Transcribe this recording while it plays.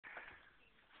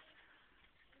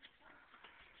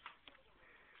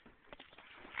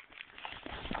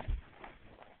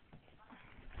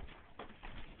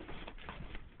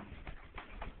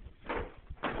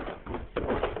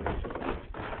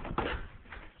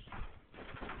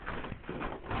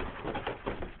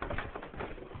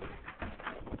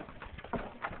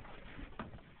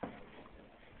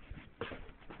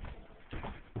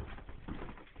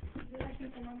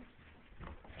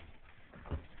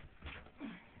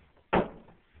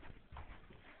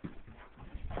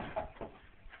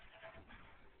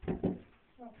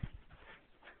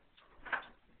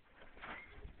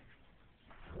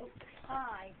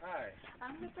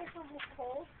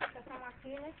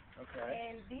guys. Okay.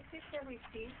 And this is the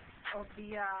receipt of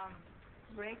the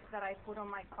brakes that I put on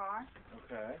my car.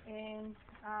 Okay. And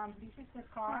this is the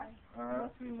car. It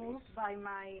was removed by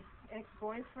my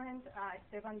ex-boyfriend,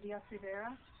 Esteban Diaz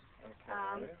Rivera.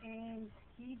 Okay. And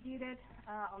he did it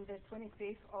on the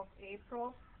 25th of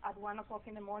April at 1 o'clock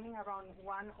in the morning, around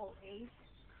 1:08.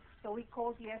 So we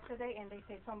called yesterday, and they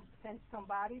said sent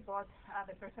somebody, but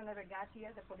the person never got here.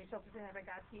 The police officer never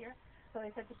got here. So they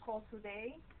said to call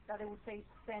today, that they would say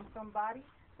send somebody,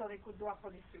 so they could do a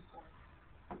police report.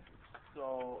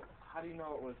 So how do you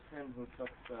know it was him who took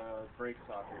the brakes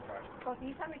off your car? Because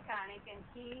he's a mechanic, and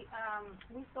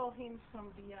we saw him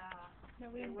from the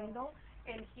window,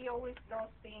 and he always does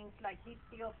things like he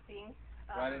steals things.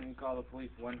 Why didn't you call the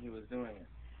police when he was doing it?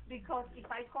 Because if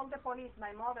I call the police,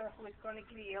 my mother, who is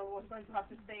chronically ill, was going to have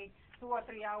to stay 2 or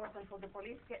 3 hours until the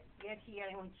police get here,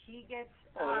 and when she gets...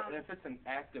 Well, if it's an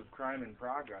active crime in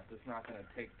progress, it's not going to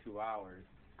take 2 hours.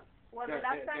 Well, the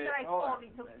last time that I called,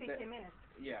 it took 50 minutes.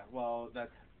 Yeah, well,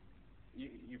 that's...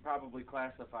 You probably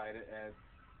classified it as,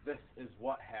 this is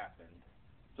what happened.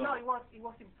 So, no, it was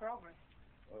in progress.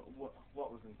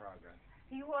 What was in progress?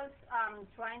 He was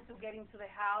trying to get into the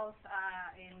house,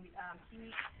 and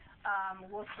he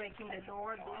was breaking the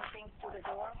door, doing things to the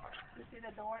door. You see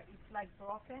the door, it's like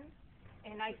broken.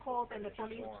 And I called, and the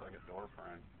police... like a door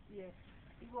frame. Yes,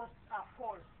 it was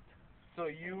forced. So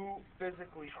you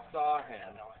physically saw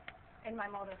him And my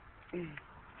mother.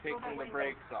 taking the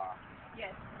brakes off.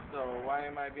 Yes. So why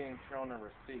am I being shown a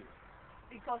receipt?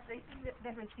 Because this is the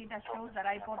receipt that shows that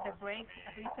I bought the brakes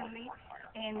recently,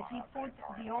 and he put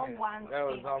the old ones That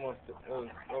was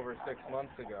over 6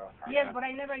 months ago. Yes, but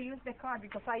I never used the car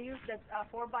because I used the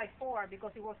 4x4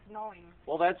 because it was snowing.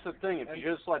 Well, that's the thing. If you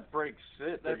just let brakes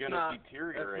sit, they're going to That's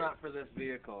deteriorate. not for this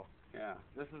vehicle. Yeah.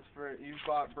 This is for, you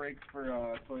bought brakes for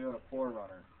a Toyota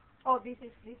 4Runner. Oh, this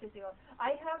is the other.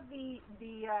 I have the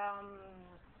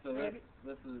So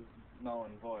this is null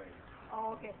and void.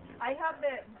 Oh, okay. I have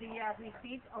the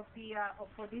receipt of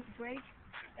for this brake,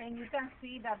 and you can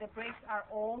see that the brakes are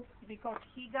old because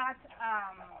he got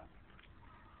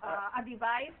a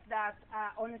device that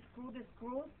unscrews the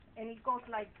screws, and it goes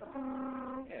like...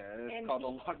 Yeah, it's called a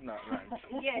lug nut wrench.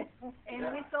 Yes,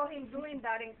 and we saw him doing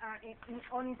that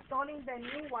on installing the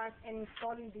new ones and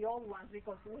installing the old ones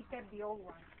because we kept the old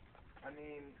ones. I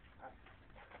mean,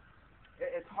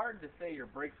 it's hard to say your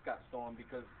brakes got stolen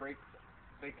because brakes,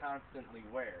 they constantly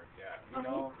wear. Yeah. You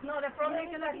know? No, the problem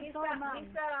is that he's a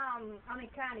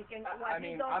mechanic, and what I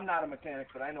mean, I'm not a mechanic,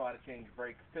 but I know how to change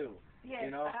brakes too. Yes, you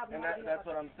know, I have and no idea that's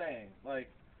what I'm saying. Like,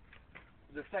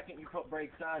 the second you put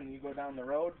brakes on and you go down the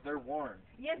road, they're worn.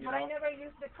 Yes, but I never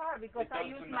use the car because I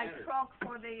use my truck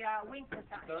for the winter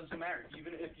time. It doesn't matter.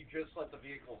 Even if you just let the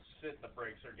vehicle sit, the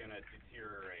brakes are going to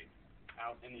deteriorate.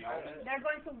 Out in the elements. They're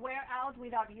going to wear out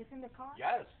without using the car?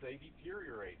 Yes, they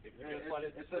deteriorate if you just let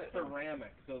it It's sit. a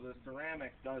ceramic, so the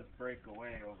ceramic does break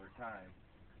away over time.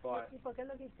 But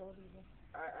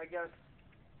I guess,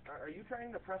 are you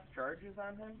trying to press charges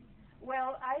on him?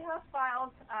 Well, I have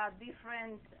filed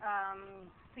different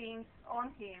things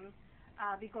on him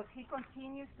because he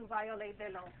continues to violate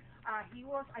the law.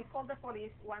 I called the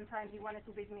police one time. He wanted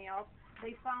to beat me up.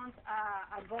 They found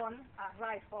a gun, a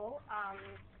rifle,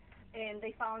 and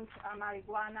they found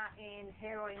marijuana and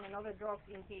heroin and other drugs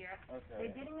in here. Okay.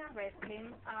 They didn't arrest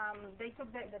him. They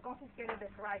took they confiscated the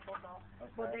rifle though,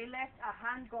 Okay. but they left a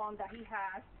handgun that he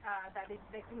has that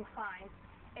they couldn't find,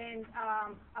 and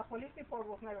a police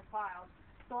report was never filed.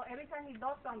 So every time he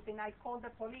does something, I call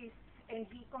the police, and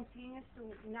he continues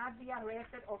to not be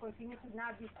arrested or continues to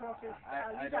not be processed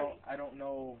legally. I don't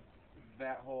know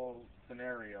that whole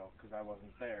scenario because I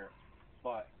wasn't there,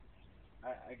 but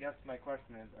I guess my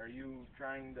question is, are you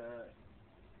trying to...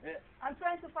 I'm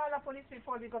trying to file a police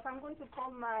report because I'm going to call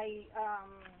my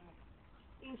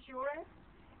insurance,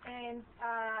 and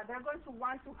they're going to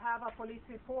want to have a police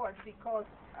report because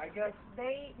I guess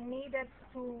they needed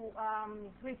to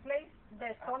replace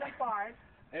the stolen parts.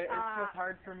 it's just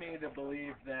hard for me to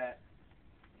believe that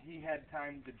he had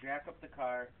time to jack up the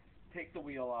car, take the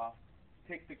wheel off,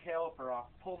 take the caliper off,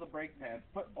 pull the brake pads,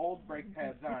 put old brake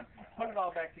pads on, put it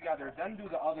all back together, then do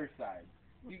the other side.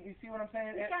 You see what I'm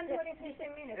saying? You can't do it in 15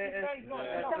 minutes. It's very good.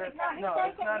 No,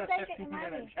 it's not a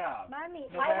 15-minute job. Mommy,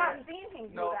 No I matter- have seen him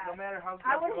do that. No matter how good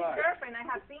I was you his are. girlfriend. I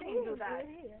have seen him do that.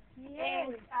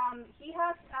 And he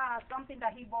has something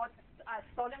that he bought, a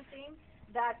stolen thing,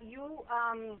 that you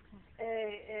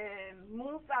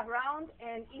move around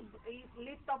and it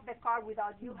lifts up the car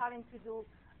without you having to do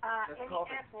That's any called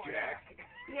a effort. jack.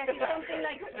 Yes, it's something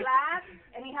like flat,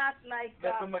 and he has like.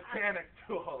 That's a mechanic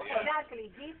tool.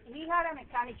 Exactly. He had a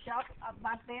mechanic shop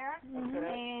back there,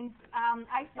 and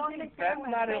I saw him. That's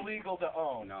not illegal to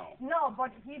own. No. No, but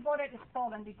he bought it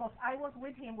stolen because I was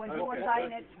with him when he was Okay,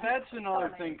 buying it. That's another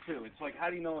stolen. thing too. It's like, how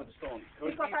do you know it's stolen?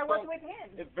 Could Because be I was stolen. with him.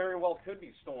 It very well could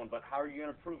be stolen, but how are you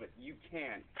going to prove it? You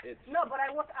can't. It's No, but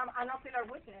I was an ocular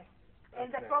witness. And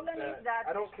the problem is that.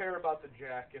 I don't care about the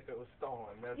jack if it was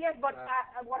stolen. That's Yes, but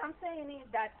not- what I'm saying is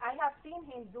that I have seen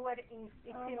him do it in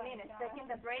 15 minutes, taking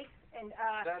the brakes and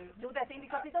Then do the thing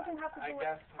because he doesn't have to I do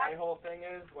guess it. my whole thing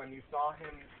is when you saw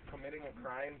him committing a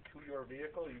crime to your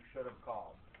vehicle, you should have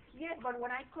called. Yes, but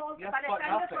when I called, Yes, by the but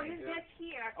time the nothing. police gets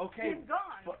here, Okay, he's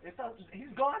gone. But he's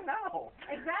gone now.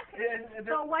 Exactly. And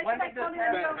So why when did I did call this you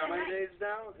in the happen? middle of the night? days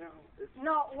now?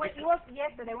 No, it was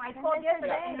yesterday. When I called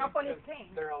yesterday, no police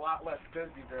came. They're a lot less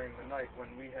busy during the night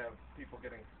when we have people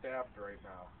getting stabbed right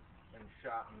now and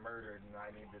shot and murdered, and I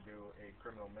need to do a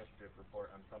criminal mischief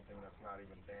report on something that's not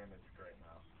even damaged right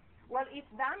now. Well,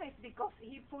 it's damaged because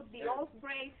he put the old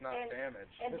brakes It's not and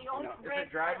damaged. and the old Is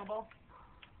brakes. it drivable?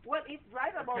 Well, it's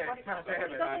drivable, Okay, but it's not it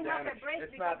damaged. doesn't Not have the damaged. brakes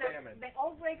It's because not damaged. the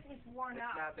old brakes is worn It's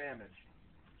out. not damaged.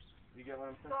 You get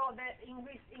what I'm saying? So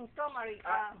in summary,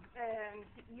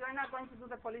 you're not going to do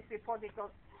the police report because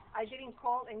I didn't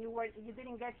call and you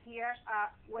didn't get here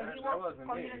when That he was wasn't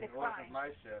me. committing the It wasn't crime. my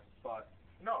shift. But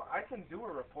no, I can do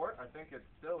a report. I think it's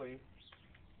silly,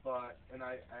 and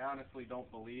I honestly don't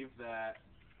believe that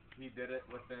he did it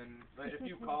within. If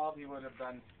you called, he would have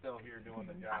been still here doing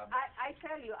the job. I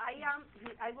tell you,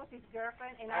 I was his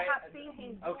girlfriend and I have seen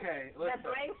him do Okay, the listen.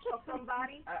 brakes of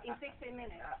somebody in 15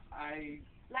 minutes.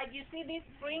 Like you see these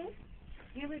springs,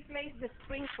 he replaced the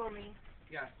springs for me.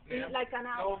 Yes, in ma'am. like an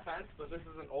No hour. offense, but this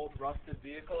is an old rusted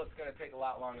vehicle. It's going to take a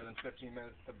lot longer than 15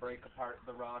 minutes to break apart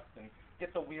the rust and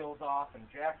get the wheels off and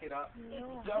jack it up.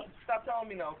 Don't stop telling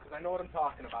me no, because I know what I'm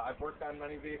talking about. I've worked on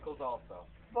many vehicles also.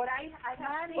 But I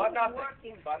have seen But him nothing.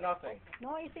 working. But nothing.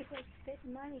 No, ese fue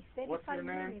Manny, What's your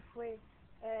name? fue.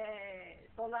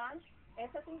 Solange, S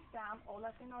as in Sam, O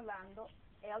as in Orlando,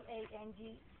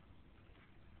 Lange,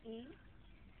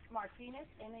 Martinez,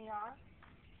 Martinez,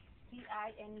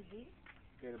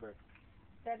 Date of birth.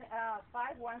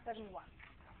 5171,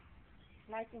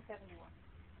 1971.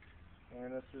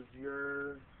 And this is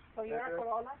your Toyota address?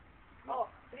 Corolla. Oh,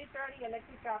 330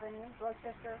 Electric Avenue,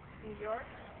 Rochester, New York.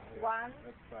 Yeah,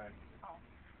 that's fine. Oh.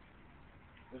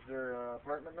 Is there an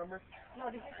apartment number? No,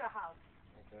 this is a house.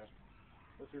 Okay.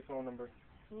 What's your phone number?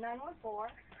 914-619-8364.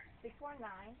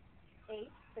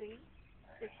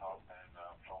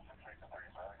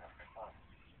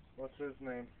 What's his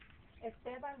name?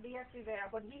 Esteban Diaz Rivera,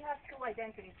 but he has two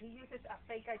identities. He uses a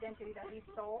fake identity that he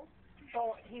stole.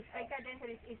 So his fake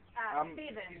identity is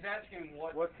Steven. He's asking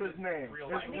What's his name? real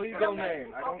His name. legal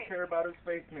name. I don't Okay. care about his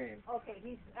fake name. Okay,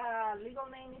 his legal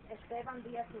name is Esteban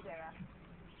Diaz Rivera.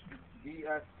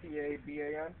 Estaban?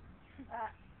 Esteban.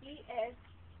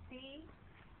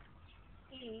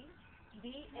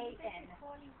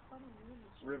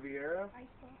 Riviera?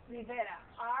 Rivera.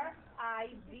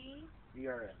 R-I-V.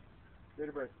 Date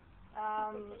of birth.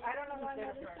 I don't know his date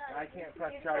of birth. I can't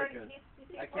press He's charges.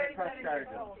 he's I can't press 37 years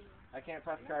charges. old. I can't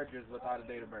press charges without a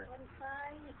date of birth.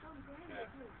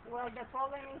 Well, the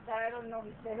problem is that I don't know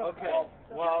his date of Okay, birth.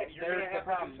 well, You're there's gonna the have to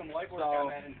problem. do some legwork So, on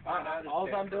that and find out his all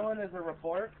date I'm of birth. doing is a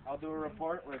report. I'll do a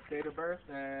report with date of birth,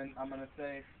 and I'm going to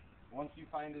say, once you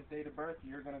find his date of birth,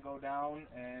 you're going to go down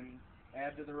and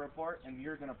add to the report, and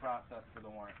you're going to process for the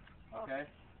warrant. Okay?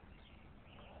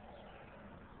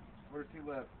 Where does he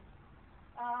live?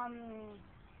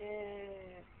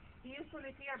 He used to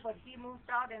live here, but he moved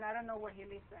out, and I don't know where he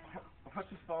lives in. What's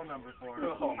his phone number for?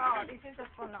 Oh, this is the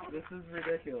phone number. This is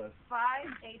ridiculous.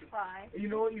 585. You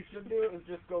know what you should do is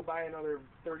just go buy another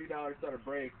 $30 set of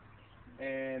brakes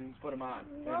and put them on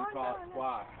and call it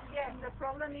squash. Yes, the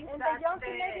problem is And that the young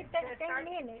lady takes 10 $30,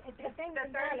 minutes. It's $10.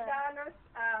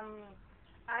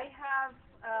 I have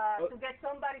to get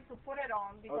somebody to put it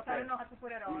on because I Okay. don't know how to put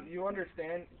it on. You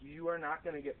understand you are not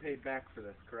going to get paid back for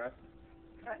this, correct?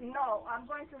 No, I'm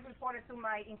going to report it to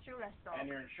my insurance store. And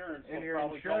your insurance And will your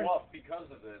probably insurance- go up because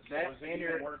of this. So That is it and even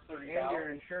your worth $30? and your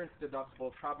insurance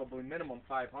deductible is probably minimum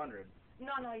 $500.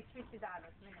 No, it's $50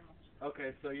 minimum.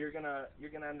 Okay, so you're gonna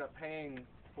end up paying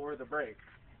for the brakes.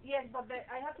 Yes, but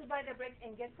I have to buy the brake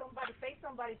and get somebody, pay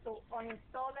somebody to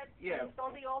uninstall it, Yeah.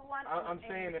 install the old one. I'm and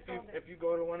saying install it. if you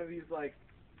go to one of these like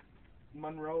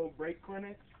Monroe brake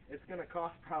clinics, it's gonna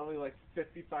cost probably like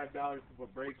 $55 to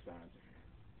put brakes on,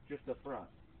 just the front.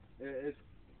 It's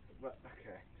but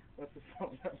okay. What's the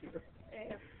phone number?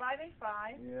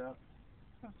 585 Yeah.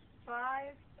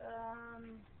 5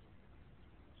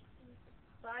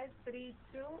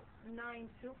 532-9255.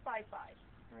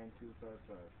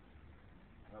 9255.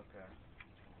 Okay.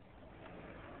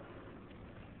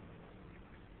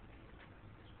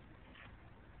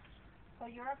 So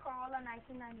you're a Corolla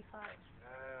 1995.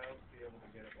 I'll be able to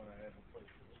get it when I have a place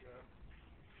to the job.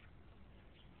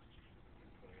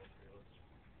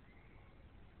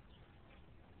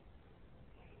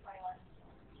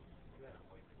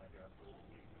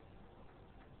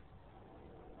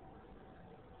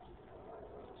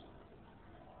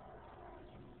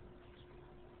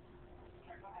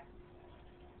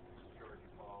 George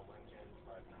Paul Lincoln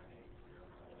 598.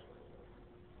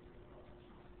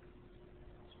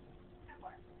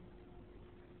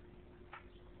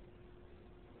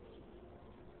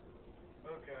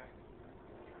 Okay.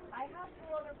 I have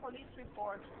 2 other police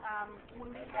reports.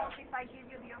 Will it help if I give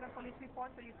you the other police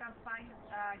report so you can find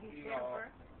his date of No.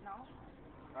 birth? No?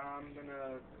 I'm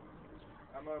gonna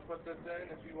put this in.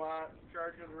 If you want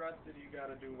charges arrested, you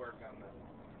gotta do work on this.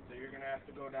 So you're gonna have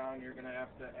to go down, you're gonna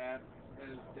have to add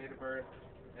his date of birth.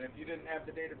 And if you didn't have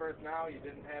the date of birth now, you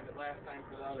didn't have it last time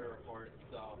for the other report.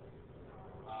 So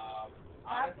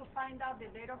I have to find out the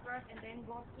date of birth and then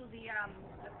go to the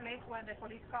place where the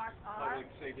police cars are. Public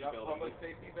safety Yep, building. public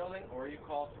safety building, or you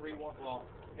call 31. Well,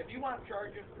 if you want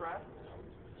charges pressed,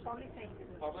 Public safety.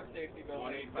 public safety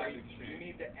building. 185 So you exchange.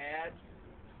 need to add.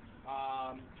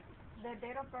 The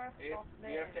date of birth You of the...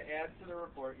 have to add to the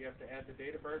report. You have to add the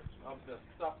date of birth of the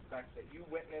suspect that you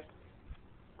witnessed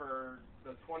for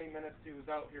the 20 minutes he was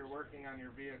out here working on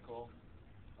your vehicle,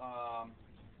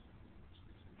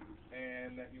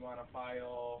 and that you want to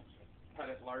file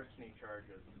petty larceny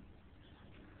charges.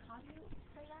 How do you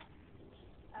say that?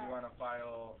 You want to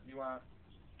file. You want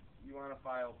to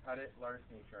file petty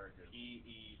larceny charges.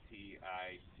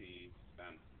 PETIC,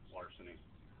 larceny.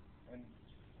 And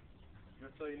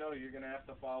just so you know, you're gonna have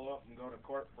to follow up and go to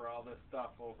court for all this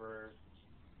stuff over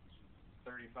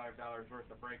 $35 worth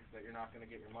of brakes that you're not gonna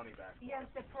get your money back for. Yes,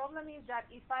 the problem is that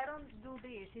if I don't do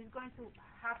this, he's going to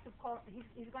have to call,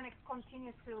 he's going to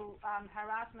continue to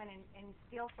harassment and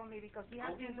steal from me because he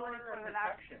has been doing it for the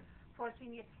last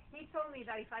 14 years. He told me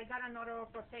that if I got an order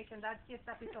of protection, that's just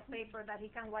a piece of paper that he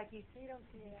can wipe his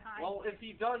behind. Well, if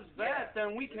he does that,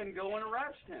 then we can go and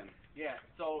arrest him. Yeah,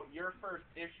 so your first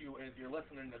issue is you're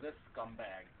listening to this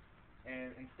scumbag.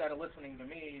 And instead of listening to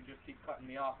me, you just keep cutting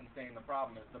me off and saying the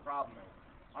problem is.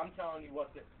 I'm telling you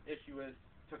what the issue is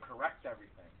to correct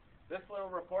everything. This little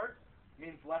report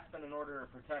means less than an order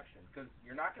of protection because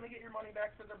you're not going to get your money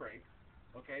back for the brakes,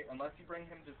 okay, unless you bring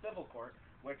him to civil court,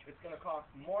 which it's going to cost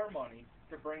more money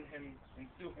to bring him and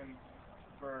sue him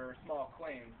for small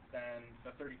claims than the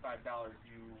 $35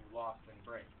 you lost in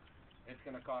brakes. It's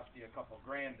going to cost you a couple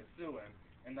grand to sue him,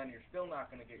 and then you're still not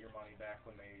going to get your money back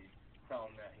when they tell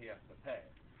him that he has to pay.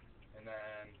 And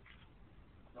then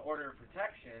the order of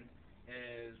protection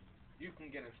is you can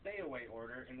get a stay-away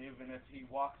order, and even if he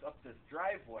walks up this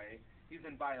driveway, he's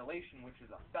in violation, which is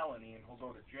a felony, and he'll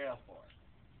go to jail for it.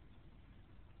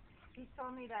 He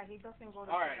told me that he doesn't go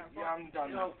to All right, jail. yeah, I'm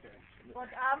done. Okay. But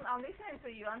I'm listening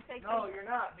to you. I'm taking... No, you're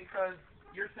not, because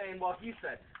you're saying, well, he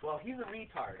said, well, he's a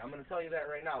retard. I'm going to tell you that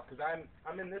right now, because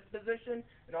I'm in this position,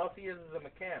 and all he is a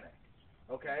mechanic,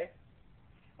 okay?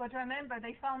 But remember,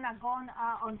 they found a gun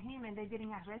on him, and they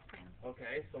didn't arrest him.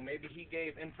 Okay, so maybe he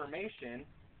gave information.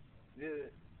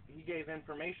 He gave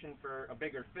information for a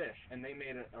bigger fish, and they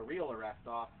made a real arrest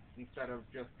off instead of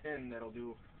just him that'll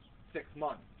do 6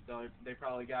 months. So they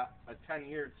probably got a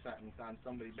 10-year sentence on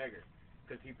somebody bigger,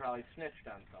 because he probably snitched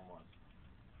on someone.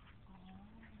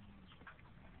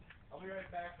 I'll be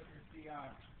right back with your CR.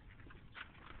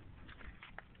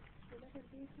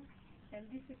 Él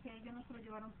dice que ellos no se lo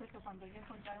llevaron preso cuando ellos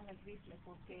encontraron el rifle,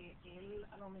 porque él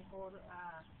a lo mejor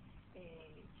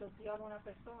choteó a una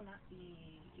persona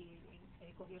y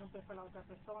cogieron preso a la otra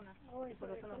persona, y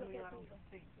por eso no lo llevaron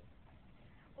preso.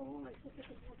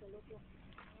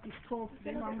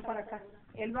 Disculpe, vamos para acá.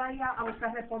 Él va a ir a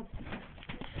buscar reporte.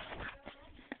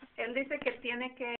 Él dice que tiene que